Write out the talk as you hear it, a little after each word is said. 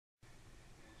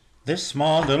This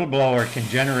small little blower can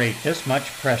generate this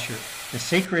much pressure. The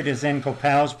secret is in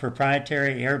Copal's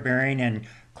proprietary air bearing and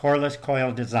coreless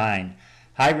coil design.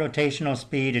 High rotational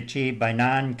speed achieved by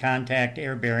non-contact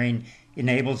air bearing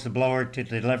enables the blower to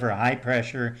deliver high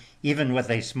pressure even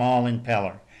with a small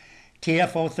impeller.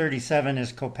 TF037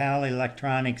 is Copal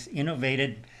Electronics'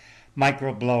 innovative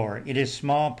microblower. It is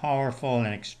small, powerful,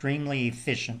 and extremely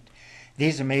efficient.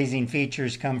 These amazing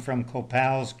features come from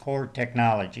Copal's core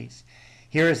technologies.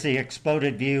 Here is the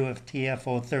exploded view of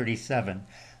TF037.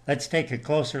 Let's take a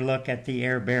closer look at the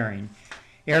air bearing.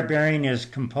 Air bearing is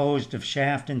composed of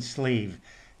shaft and sleeve.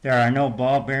 There are no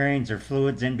ball bearings or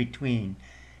fluids in between.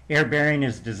 Air bearing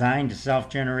is designed to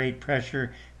self-generate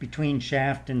pressure between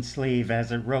shaft and sleeve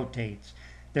as it rotates.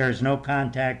 There is no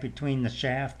contact between the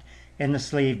shaft and the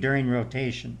sleeve during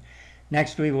rotation.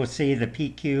 Next, we will see the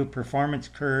PQ performance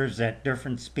curves at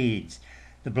different speeds.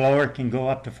 The blower can go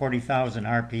up to 40,000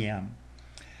 RPM.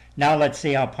 Now let's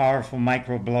see how powerful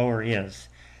microblower is.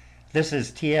 This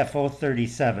is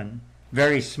TF037.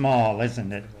 Very small,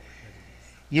 isn't it?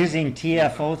 Using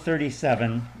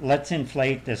TF037, let's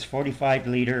inflate this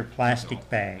 45-liter plastic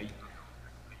bag.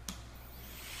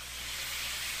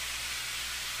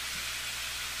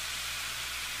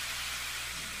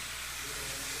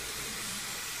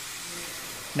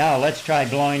 Now let's try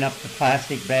blowing up the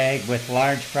plastic bag with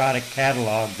large product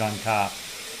catalogs on top.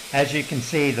 As you can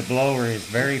see, the blower is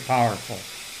very powerful.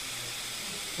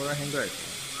 400.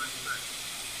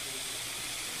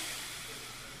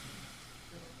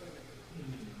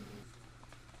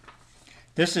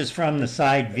 This is from the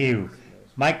side view.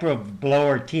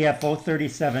 Microblower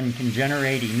TF037 can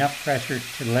generate enough pressure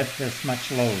to lift this much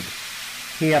load.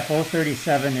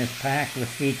 TF037 is packed with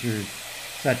features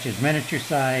such as miniature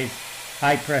size,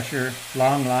 high pressure,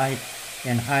 long life,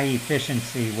 and high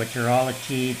efficiency, which are all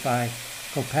achieved by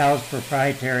Copal's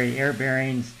proprietary air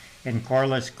bearings and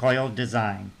coreless coil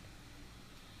design.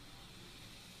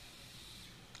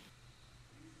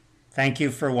 Thank you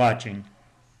for watching.